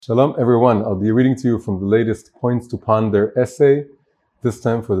Shalom everyone, I'll be reading to you from the latest Points to Ponder essay, this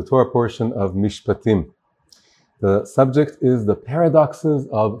time for the Torah portion of Mishpatim. The subject is the paradoxes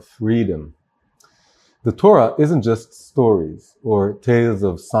of freedom. The Torah isn't just stories or tales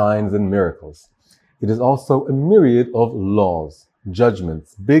of signs and miracles. It is also a myriad of laws,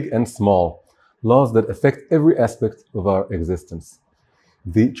 judgments, big and small, laws that affect every aspect of our existence.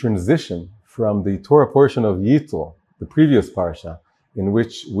 The transition from the Torah portion of Yitro, the previous parsha, in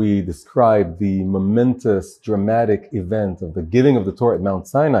which we describe the momentous, dramatic event of the giving of the Torah at Mount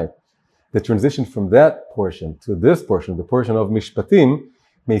Sinai, the transition from that portion to this portion, the portion of Mishpatim,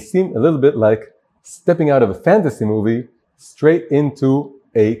 may seem a little bit like stepping out of a fantasy movie straight into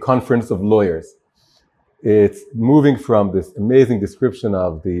a conference of lawyers. It's moving from this amazing description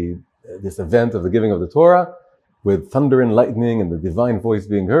of this event of the giving of the Torah, with thunder and lightning and the divine voice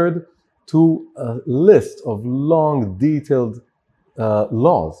being heard, to a list of long, detailed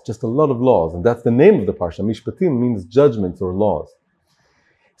laws, just a lot of laws. And that's the name of the parsha. Mishpatim means judgments or laws.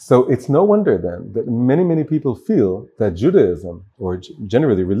 So it's no wonder then that many people feel that Judaism, or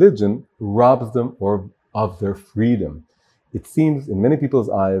generally religion, robs them of their freedom. It seems in many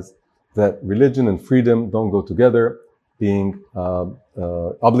people's eyes that religion and freedom don't go together, being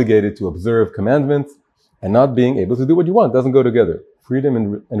obligated to observe commandments and not being able to do what you want doesn't go together. Freedom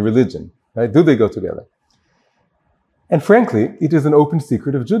and religion, right? Do they go together? And frankly, it is an open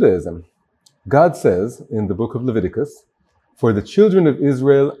secret of Judaism. God says in the book of Leviticus, "For the children of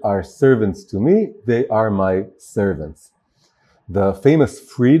Israel are servants to me, they are my servants." The famous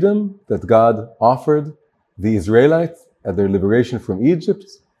freedom that God offered the Israelites at their liberation from Egypt,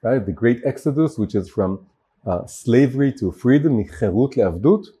 right? The great Exodus, which is from slavery to freedom,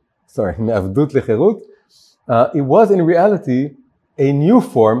 me'avdut lecherut. It was in reality a new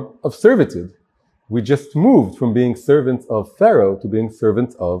form of servitude. We just moved from being servants of Pharaoh to being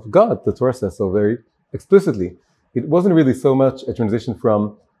servants of God. The Torah says so very explicitly. It wasn't really so much a transition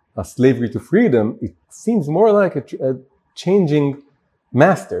from slavery to freedom. It seems more like a changing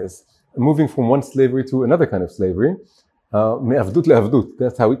masters, moving from one slavery to another kind of slavery. Me'avdut le'avdut,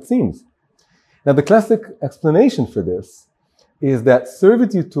 that's how it seems. Now the classic explanation for this is that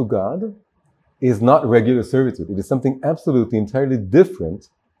servitude to God is not regular servitude. It is something absolutely entirely different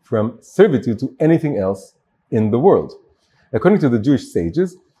from servitude to anything else in the world. According to the Jewish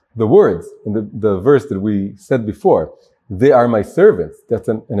sages, the words in the verse that we said before, "They are my servants," that's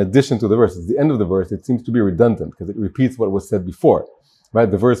an addition to the verse. It's the end of the verse. It seems to be redundant because it repeats what was said before. Right?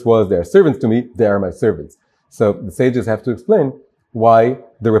 The verse was, "They are servants to me, they are my servants." So the sages have to explain why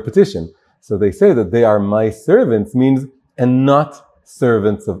the repetition. So they say that "they are my servants" means "and not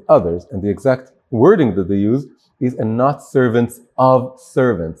servants of others." And the exact wording that they use is "and not servants of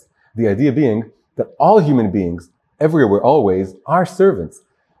servants." The idea being that all human beings, everywhere, always, are servants.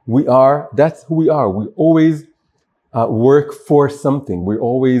 That's who we are. We always work for something. We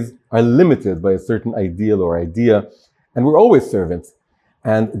always are limited by a certain ideal or idea, and we're always servants.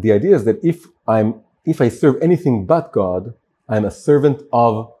 And the idea is that if I serve anything but God, I'm a servant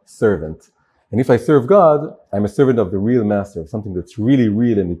of servant. And if I serve God, I'm a servant of the real master, of something that's really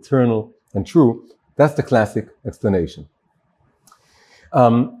real and eternal and true. That's the classic explanation.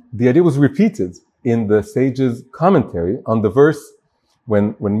 The idea was repeated in the sages' commentary on the verse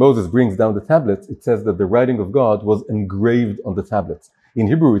when Moses brings down the tablets. It says that the writing of God was engraved on the tablets. In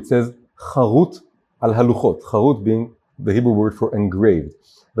Hebrew, it says charut al haluchot, charut being the Hebrew word for engraved.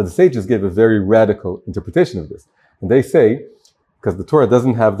 But the sages gave a very radical interpretation of this. And they say, because the Torah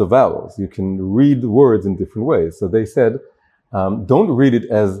doesn't have the vowels, you can read words in different ways. So they said, don't read it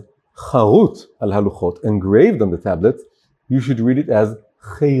as charut al haluchot, engraved on the tablets. You should read it as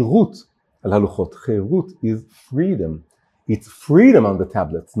cheirut al haluchot. Cheirut is freedom. It's freedom on the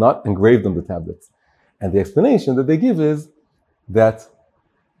tablets, not engraved on the tablets. And the explanation that they give is that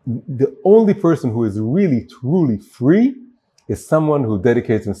the only person who is really, truly free is someone who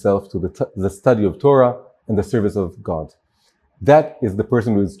dedicates himself to the study of Torah and the service of God. That is the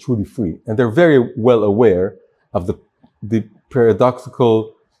person who is truly free. And they're very well aware of the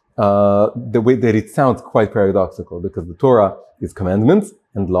paradoxical, the way that it sounds quite paradoxical, because the Torah is commandments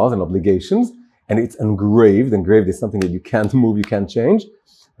and laws and obligations, and it's engraved. Engraved is something that you can't move, you can't change.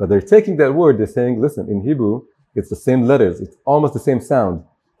 But they're taking that word, they're saying, listen, in Hebrew, it's the same letters, it's almost the same sound.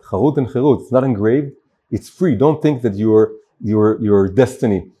 Charut and cherut, it's not engraved, it's free. Don't think that your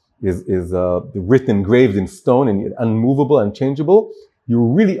destiny is written, engraved in stone and unmovable, unchangeable. You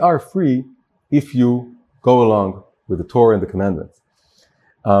really are free if you go along with the Torah and the commandments.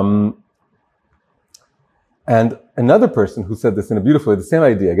 And another person who said this in a beautiful way, the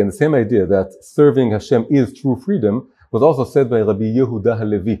same idea that serving Hashem is true freedom, was also said by Rabbi Yehuda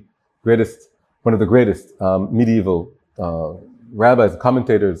Halevi, one of the greatest medieval rabbis,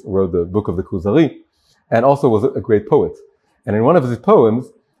 commentators, wrote the book of the Kuzari, and also was a great poet. And in one of his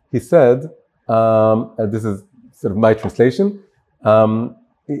poems, he said, and this is sort of my translation,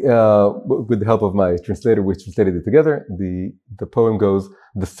 with the help of my translator, we translated it together. The poem goes,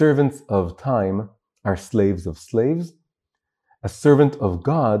 "The servants of time are slaves of slaves. A servant of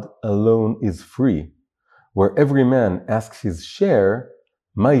God alone is free. Where every man asks his share,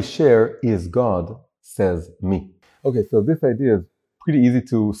 my share is God, says me." Okay, so this idea is pretty easy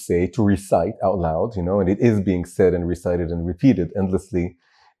to say, to recite out loud, and it is being said and recited and repeated endlessly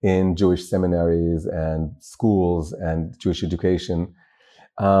in Jewish seminaries and schools and Jewish education.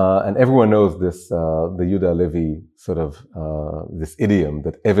 And everyone knows this, the Yehuda Halevi sort of, this idiom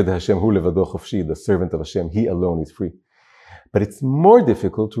that Eved Hashem hu levado chofshi, the servant of Hashem, he alone is free. But it's more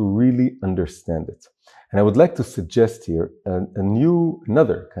difficult to really understand it. And I would like to suggest here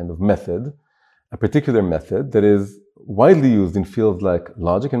another kind of method, a particular method that is widely used in fields like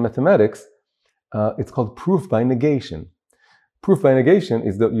logic and mathematics. It's called proof by negation. Proof by negation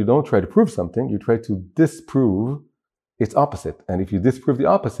is that you don't try to prove something, you try to disprove its opposite. And if you disprove the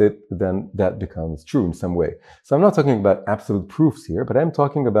opposite, then that becomes true in some way. So I'm not talking about absolute proofs here, but I'm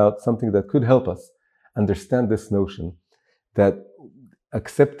talking about something that could help us understand this notion that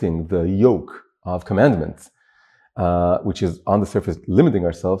accepting the yoke of commandments, which is on the surface limiting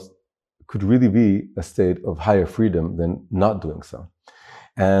ourselves, could really be a state of higher freedom than not doing so.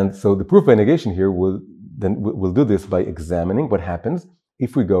 And so the proof by negation here we'll do this by examining what happens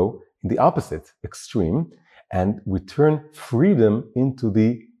if we go in the opposite extreme and we turn freedom into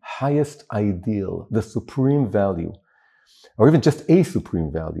the highest ideal, the supreme value, or even just a supreme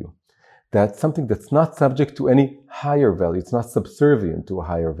value. That's something that's not subject to any higher value. It's not subservient to a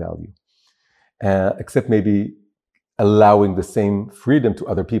higher value, except maybe allowing the same freedom to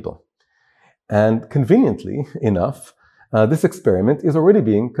other people. And conveniently enough, this experiment is already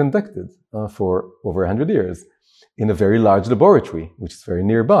being conducted for over 100 years in a very large laboratory, which is very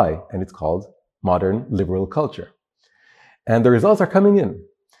nearby, and it's called modern liberal culture. And the results are coming in.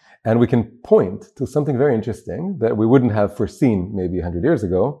 And we can point to something very interesting that we wouldn't have foreseen maybe 100 years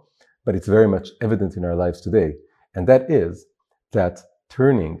ago, but it's very much evident in our lives today. And that is that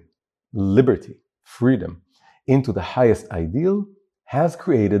turning liberty, freedom, into the highest ideal has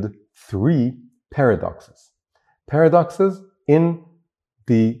created 3 paradoxes. Paradoxes in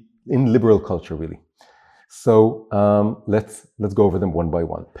liberal culture, really. So let's go over them one by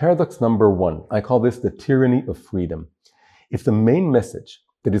one. Paradox number 1, I call this the tyranny of freedom. If the main message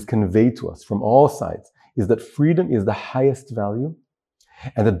that is conveyed to us from all sides is that freedom is the highest value,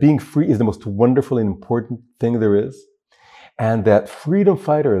 and that being free is the most wonderful and important thing there is, and that freedom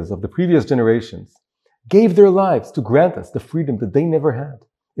fighters of the previous generations gave their lives to grant us the freedom that they never had.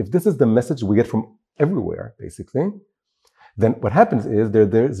 If this is the message we get from everywhere, basically, then what happens is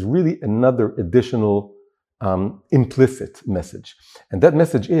there's really another additional implicit message. And that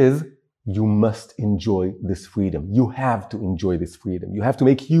message is, you must enjoy this freedom. You have to enjoy this freedom. You have to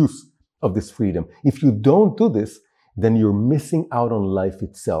make use of this freedom. If you don't do this, then you're missing out on life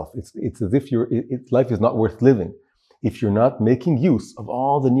itself. It's as if life is not worth living if you're not making use of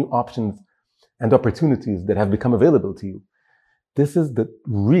all the new options and opportunities that have become available to you. This is the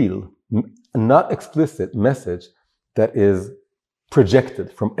real, not explicit message that is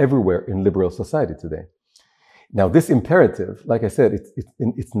projected from everywhere in liberal society today. Now, this imperative, like I said,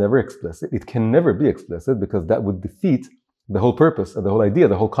 it's never explicit. It can never be explicit because that would defeat the whole purpose, the whole idea,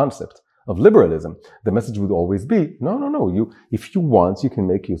 the whole concept of liberalism. The message would always be, no. If you want, you can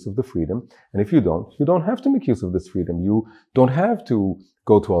make use of the freedom. And if you don't have to make use of this freedom. You don't have to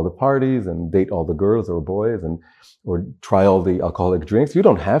go to all the parties and date all the girls or boys or try all the alcoholic drinks. You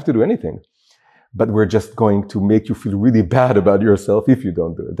don't have to do anything. But we're just going to make you feel really bad about yourself if you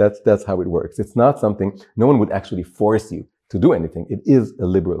don't do it. That's how it works. It's not something, no one would actually force you to do anything. It is a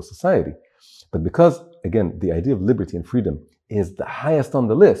liberal society. But because, again, the idea of liberty and freedom is the highest on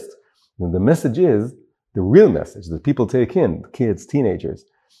the list, then the message is, the real message that people take in, kids, teenagers,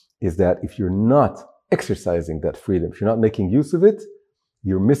 is that if you're not exercising that freedom, if you're not making use of it,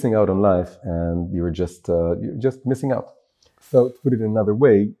 you're missing out on life and you're just missing out. So to put it another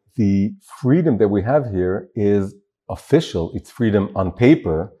way, the freedom that we have here is official. It's freedom on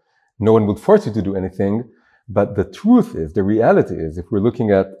paper. No one would force you to do anything. But the truth is, the reality is, if we're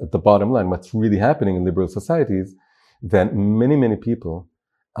looking at the bottom line, what's really happening in liberal societies, then many people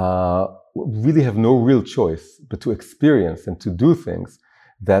really have no real choice but to experience and to do things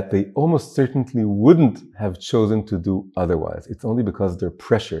that they almost certainly wouldn't have chosen to do otherwise. It's only because they're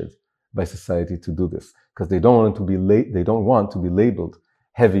pressured by society to do this because they don't want to be they don't want to be labeled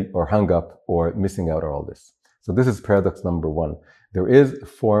heavy or hung up or missing out on all this. So this is paradox number one. There is a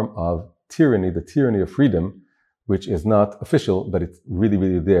form of tyranny, the tyranny of freedom, which is not official, but it's really,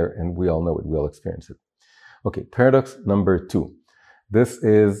 really there, and we all know it, we all experience it. Okay, paradox number two. This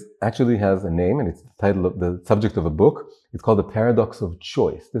actually has a name, and it's the title of the subject of a book. It's called The Paradox of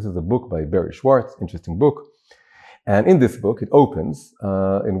Choice. This is a book by Barry Schwartz, interesting book. And in this book, it opens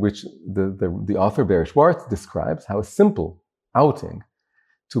in which the author, Barry Schwartz, describes how a simple outing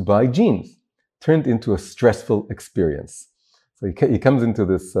to buy jeans turned into a stressful experience. So he comes into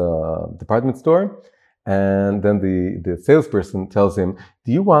this department store, and then the salesperson tells him,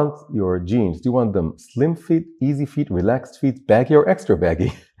 do you want your jeans, do you want them slim fit, easy fit, relaxed fit, baggy or extra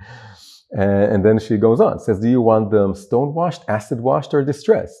baggy? And then she goes on, says, do you want them stone washed, acid washed or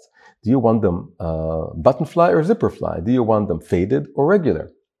distressed? Do you want them button fly or zipper fly? Do you want them faded or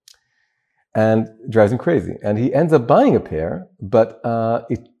regular? And it drives him crazy. And he ends up buying a pair, but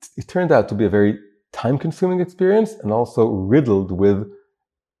it turned out to be a very time-consuming experience and also riddled with,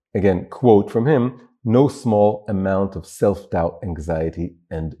 again, quote from him, no small amount of self-doubt, anxiety,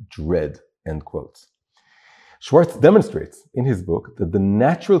 and dread, end quotes. Schwartz demonstrates in his book that the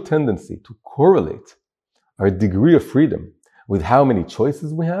natural tendency to correlate our degree of freedom with how many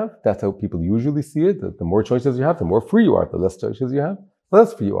choices we have, that's how people usually see it, that the more choices you have, the more free you are, the less choices you have, the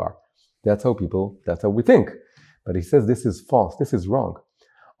less free you are. That's how we think. But he says this is false, this is wrong.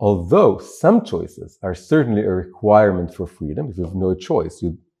 Although some choices are certainly a requirement for freedom, if you have no choice,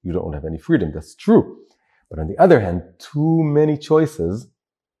 you don't have any freedom, that's true. But on the other hand, too many choices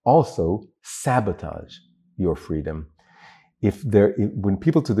also sabotage your freedom. When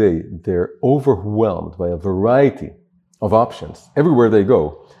people today, they're overwhelmed by a variety of options, everywhere they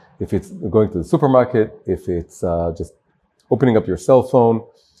go, if it's going to the supermarket, if it's just opening up your cell phone,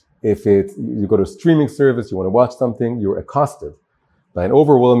 if you go to a streaming service, you want to watch something, you're accosted by an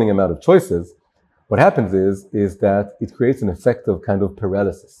overwhelming amount of choices. What happens is that it creates an effect of kind of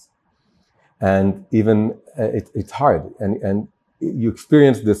paralysis. And even it's hard. And you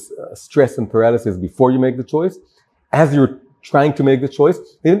experience this stress and paralysis before you make the choice, as you're trying to make the choice,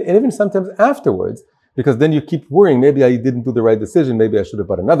 and even sometimes afterwards, because then you keep worrying, maybe I didn't do the right decision, maybe I should have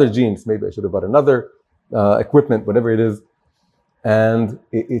bought another jeans, maybe I should have bought another equipment, whatever it is. And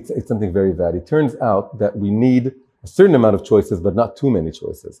it's something very bad. It turns out that we need a certain amount of choices, but not too many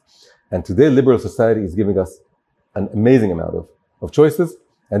choices. And today, liberal society is giving us an amazing amount of choices.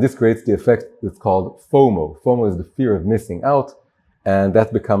 And this creates the effect that's called FOMO. FOMO is the fear of missing out. And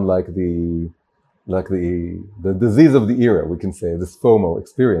that's become like the disease of the era, we can say, this FOMO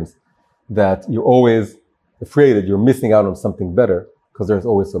experience, that you're always afraid that you're missing out on something better because there's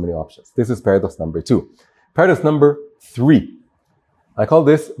always so many options. This is paradox number two. Paradox number three. I call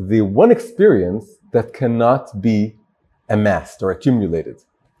this the one experience that cannot be amassed or accumulated.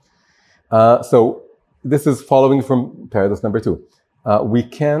 So this is following from paradox number two. We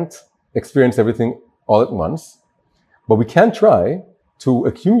can't experience everything all at once, but we can try to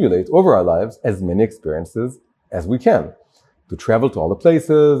accumulate over our lives as many experiences as we can, to travel to all the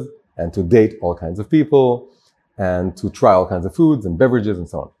places and to date all kinds of people and to try all kinds of foods and beverages and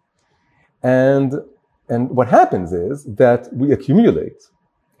so on. And what happens is that we accumulate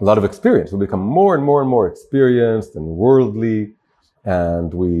a lot of experience. We become more and more and more experienced and worldly,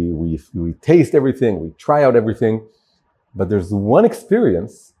 and we taste everything, we try out everything. But there's one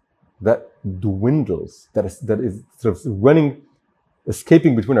experience that dwindles, that is sort of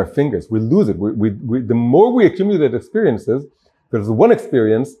escaping between our fingers. We lose it. The more we accumulate experiences, there's one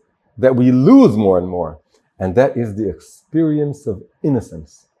experience that we lose more and more, and that is the experience of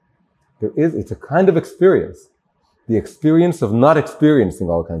innocence. It's a kind of experience, the experience of not experiencing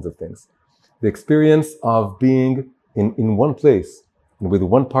all kinds of things, the experience of being in one place and with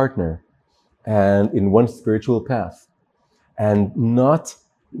one partner and in one spiritual path, and not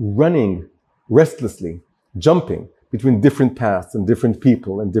running restlessly, jumping between different paths and different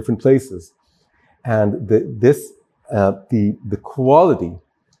people and different places. And the quality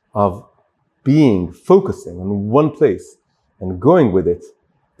of focusing on one place and going with it,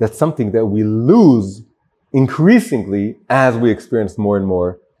 that's something that we lose increasingly as we experience more and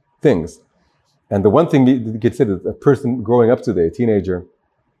more things. And the one thing you could say that a person growing up today, a teenager,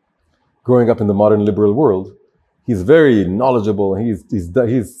 growing up in the modern liberal world, he's very knowledgeable, he's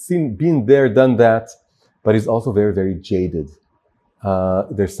been there, done that, but he's also very, very jaded.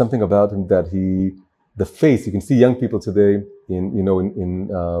 There's something about him that the face, you can see young people today in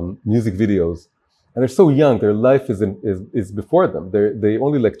music videos, and they're so young, their life is before them. They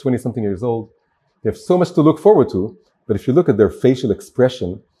only like 20-something years old. They have so much to look forward to, but if you look at their facial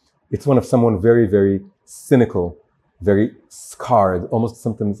expression, It's one of someone very, very cynical, very scarred, almost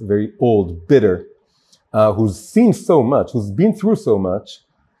sometimes very old, bitter, who's seen so much, who's been through so much,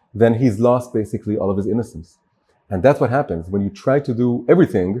 then he's lost basically all of his innocence. And that's what happens when you try to do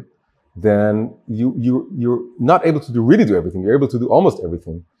everything. Then you're not able to really do everything. You're able to do almost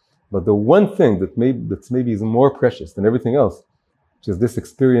everything, but the one thing that's maybe is more precious than everything else, which is this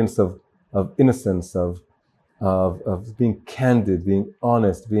experience of innocence, of being candid, being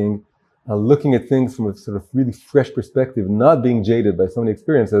honest, being looking at things from a sort of really fresh perspective, not being jaded by so many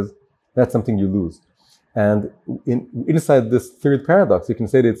experiences. That's something you lose. And inside this third paradox, you can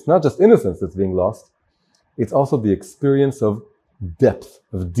say that it's not just innocence that's being lost; it's also the experience of depth,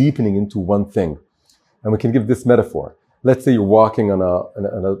 of deepening into one thing. And we can give this metaphor. Let's say you're walking on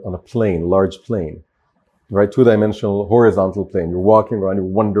a plane, large plane, right? Two-dimensional, horizontal plane. You're walking around, you're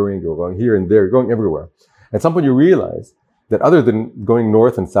wandering, you're going here and there, you're going everywhere. At some point you realize that other than going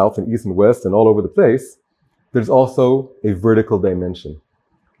north and south and east and west and all over the place, there's also a vertical dimension.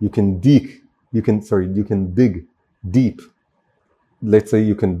 You can dig deep. Let's say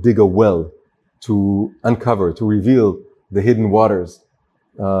you can dig a well to uncover, to reveal the hidden waters,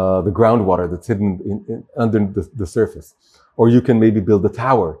 the groundwater that's hidden under the surface. Or you can maybe build a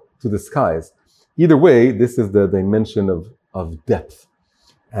tower to the skies. Either way, this is the dimension of depth.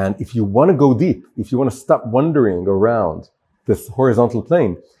 And if you want to go deep, if you want to stop wandering around this horizontal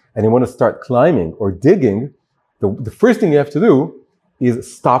plane and you want to start climbing or digging, the first thing you have to do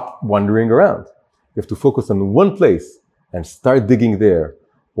is stop wandering around. You have to focus on one place and start digging there,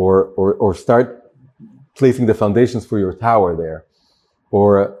 or start placing the foundations for your tower there,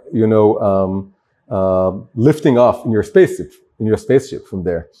 or lifting off in your spaceship from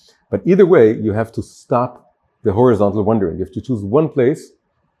there. But either way, you have to stop the horizontal wandering. You have to choose one place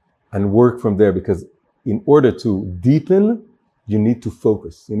and work from there, because in order to deepen, you need to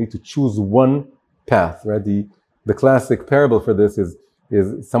focus. You need to choose one path, right? The classic parable for this is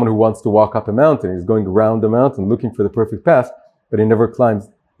someone who wants to walk up a mountain. He's going around the mountain looking for the perfect path, but he never climbs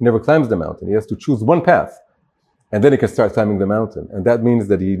the mountain. He has to choose one path, and then he can start climbing the mountain. And that means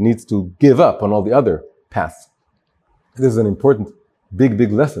that he needs to give up on all the other paths. This is an important,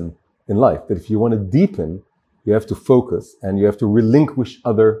 big lesson in life, that if you want to deepen, you have to focus and you have to relinquish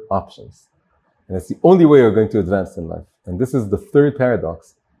other options. And it's the only way you're going to advance in life. And this is the third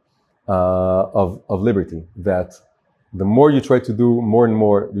paradox of liberty, that the more you try to do more and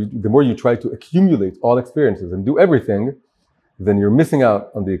more, the more you try to accumulate all experiences and do everything, then you're missing out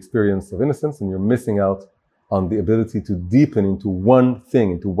on the experience of innocence, and you're missing out on the ability to deepen into one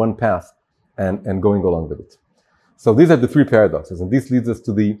thing, into one path, and going along with it. So these are the three paradoxes, and this leads us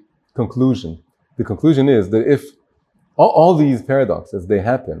to the conclusion. The conclusion is that if all these paradoxes, they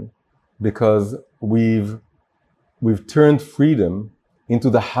happen because we've turned freedom into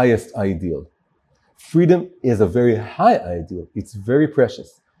the highest ideal. Freedom is a very high ideal. It's very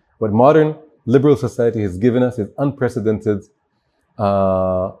precious. What modern liberal society has given us is unprecedented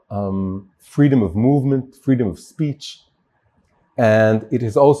freedom of movement, freedom of speech, and it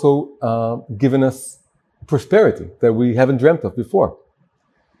has also given us prosperity that we haven't dreamt of before.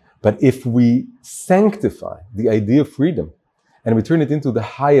 But if we sanctify the idea of freedom and we turn it into the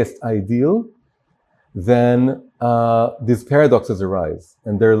highest ideal, then these paradoxes arise,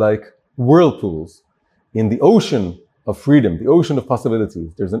 and they're like whirlpools in the ocean of freedom, the ocean of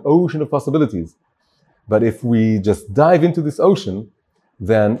possibilities. There's an ocean of possibilities. But if we just dive into this ocean,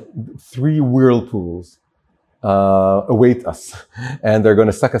 then three whirlpools await us, and they're going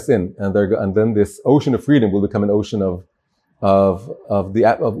to suck us in, and then this ocean of freedom will become an ocean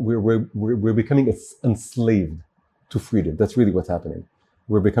we're becoming enslaved to freedom. That's really what's happening.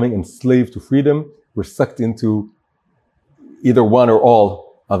 We're becoming enslaved to freedom. We're sucked into either one or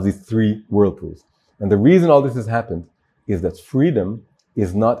all of these three whirlpools. And the reason all this has happened is that freedom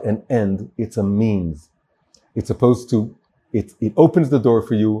is not an end, it's a means. It's supposed to, it opens the door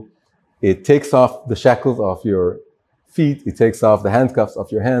for you, it takes off the shackles off your feet, it takes off the handcuffs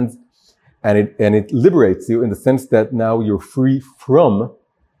off your hands, and it liberates you in the sense that now you're free from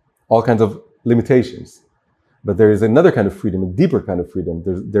all kinds of limitations. But there is another kind of freedom, a deeper kind of freedom.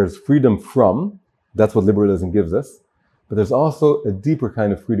 There's freedom from, that's what liberalism gives us, but there's also a deeper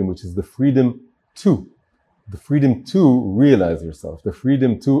kind of freedom, which is the freedom to realize yourself, the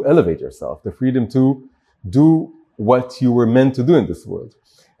freedom to elevate yourself, the freedom to do what you were meant to do in this world.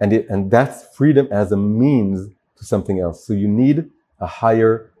 And that's freedom as a means to something else. So you need a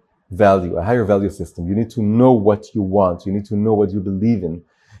higher value system. You need to know what you want. You need to know what you believe in.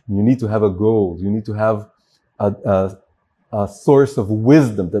 You need to have a goal. You need to have a source of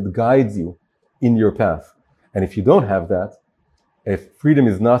wisdom that guides you in your path. And if you don't have that, If freedom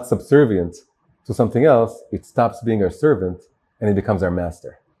is not subservient to something else, it stops being our servant and it becomes our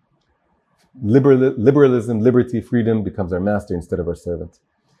master. Liberalism, liberty, freedom becomes our master instead of our servant.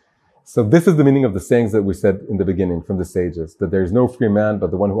 So this is the meaning of the sayings that we said in the beginning from the sages, that there is no free man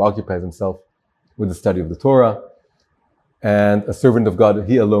but the one who occupies himself with the study of the Torah, and a servant of God,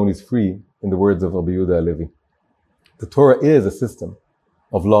 he alone is free, in the words of Rabbi Yehuda Halevi. The Torah is a system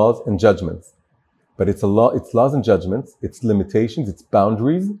of laws and judgments, but it's laws and judgments, its limitations, its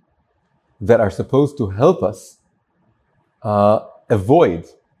boundaries that are supposed to help us avoid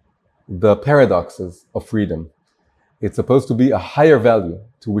the paradoxes of freedom. It's supposed to be a higher value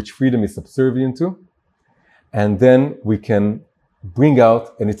to which freedom is subservient to, and then we can bring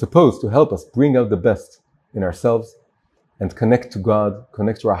out, and it's supposed to help us bring out the best in ourselves and connect to God,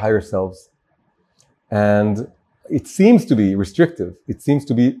 connect to our higher selves. And it seems to be restrictive, it seems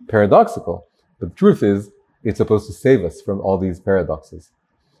to be paradoxical, but the truth is, it's supposed to save us from all these paradoxes.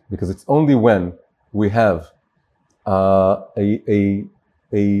 Because it's only when we have a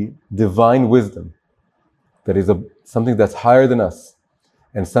divine wisdom that is something that's higher than us,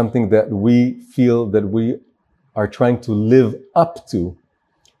 and something that we feel that we are trying to live up to,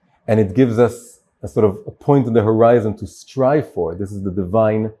 and it gives us a sort of a point on the horizon to strive for. This is the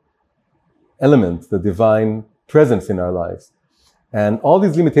divine element, the divine presence in our lives. And all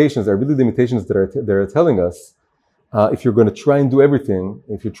these limitations are really limitations that are telling us, if you're going to try and do everything,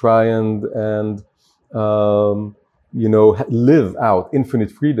 if you try and live out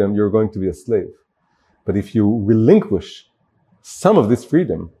infinite freedom, you're going to be a slave. But if you relinquish some of this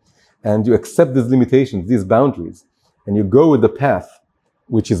freedom and you accept these limitations, these boundaries, and you go with the path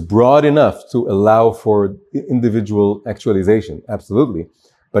which is broad enough to allow for individual actualization, absolutely,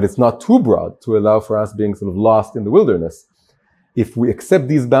 but it's not too broad to allow for us being sort of lost in the wilderness. If we accept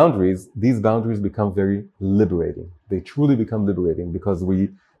these boundaries become very liberating. They truly become liberating, because we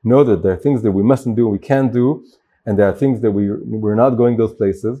know that there are things that we mustn't do, we can't do, and there are things that we're not going those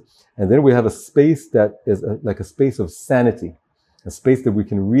places. And then we have a space that is like a space of sanity, a space that we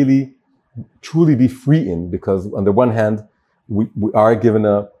can really, truly be free in, because on the one hand, we are given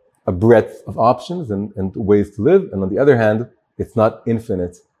a breadth of options and ways to live, and on the other hand, it's not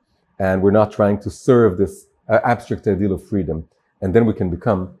infinite, and we're not trying to serve this abstract ideal of freedom. And then we can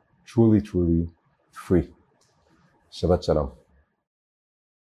become truly, truly free. Shabbat Shalom.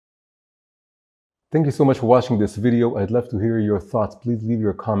 Thank you so much for watching this video. I'd love to hear your thoughts. Please leave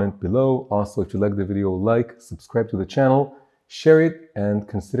your comment below. Also, if you like the video, like, subscribe to the channel, share it, and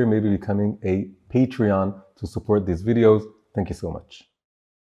consider maybe becoming a Patreon to support these videos. Thank you so much.